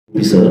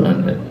Sir,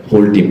 and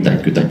whole team,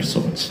 thank you so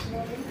much.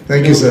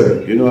 Thank you,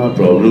 sir. You know, our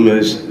problem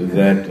is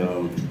that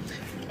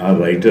our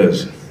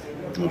writers,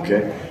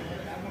 okay,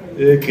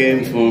 they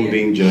came from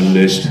being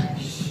journalists.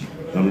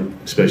 I'm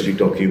especially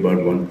talking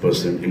about one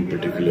person in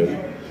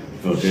particular,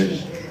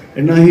 okay.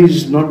 And now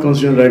he's not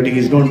concentrating on writing,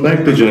 he's gone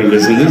back to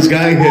journalism. This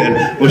guy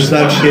here,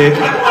 Mushtaq Sheikh,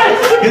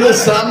 he's a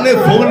सामने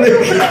phone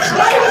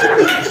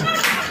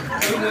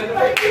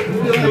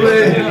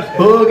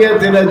हो गया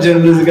तेरा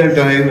journalist का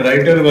time,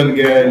 writer बन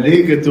गया है,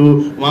 लेकिन तू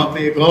वहाँ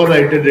पे एक और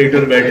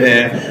राइटर बैठे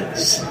हैं,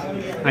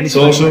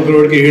 100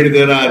 करोड़ की हिट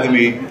दे रहा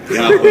आदमी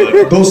यहाँ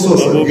पर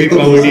 200 वो भी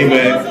कॉमेडी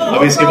में,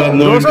 अब इसके बाद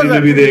नॉन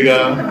में भी देगा.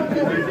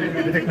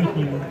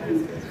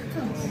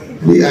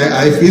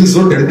 I feel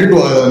so tempted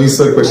to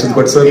answer questions,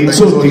 but sir,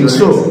 think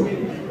so.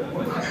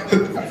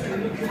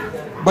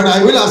 But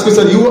I will ask you,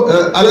 sir.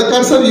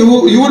 Alakar, sir,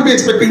 you will be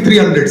expecting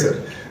 300, sir.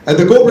 As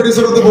the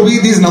co-producer of the movie,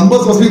 these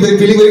numbers must be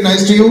feeling very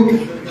nice to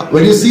you.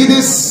 When you see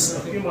this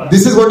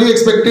is what you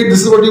expected,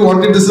 this is what you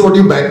wanted, this is what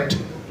you backed.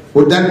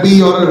 Would that be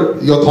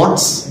your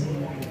thoughts?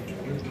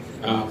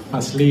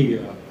 Firstly,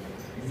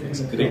 it's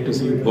great to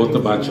see both the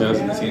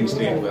Badshahs in the same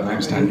stage where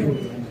I'm standing.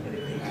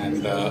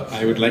 And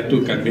I would like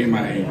to convey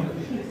my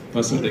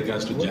personal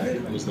regards to Jack,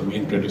 who's the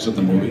main producer of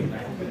the movie.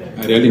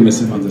 I really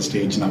miss him on the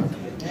stage now.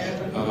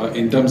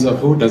 In terms of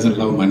who doesn't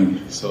love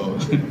money, so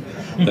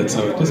that's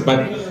how it is.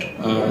 But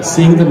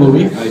seeing the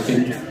movie, I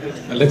think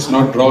let's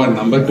not draw a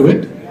number to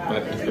it,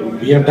 but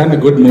we have done a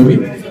good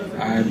movie,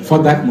 and for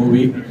that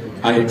movie,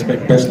 I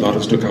expect best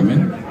Lawrence to come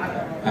in,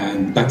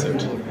 and that's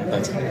it.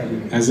 That's it.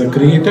 As a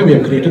creator, we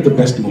have created the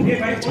best movie.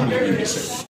 That's all I mean to say.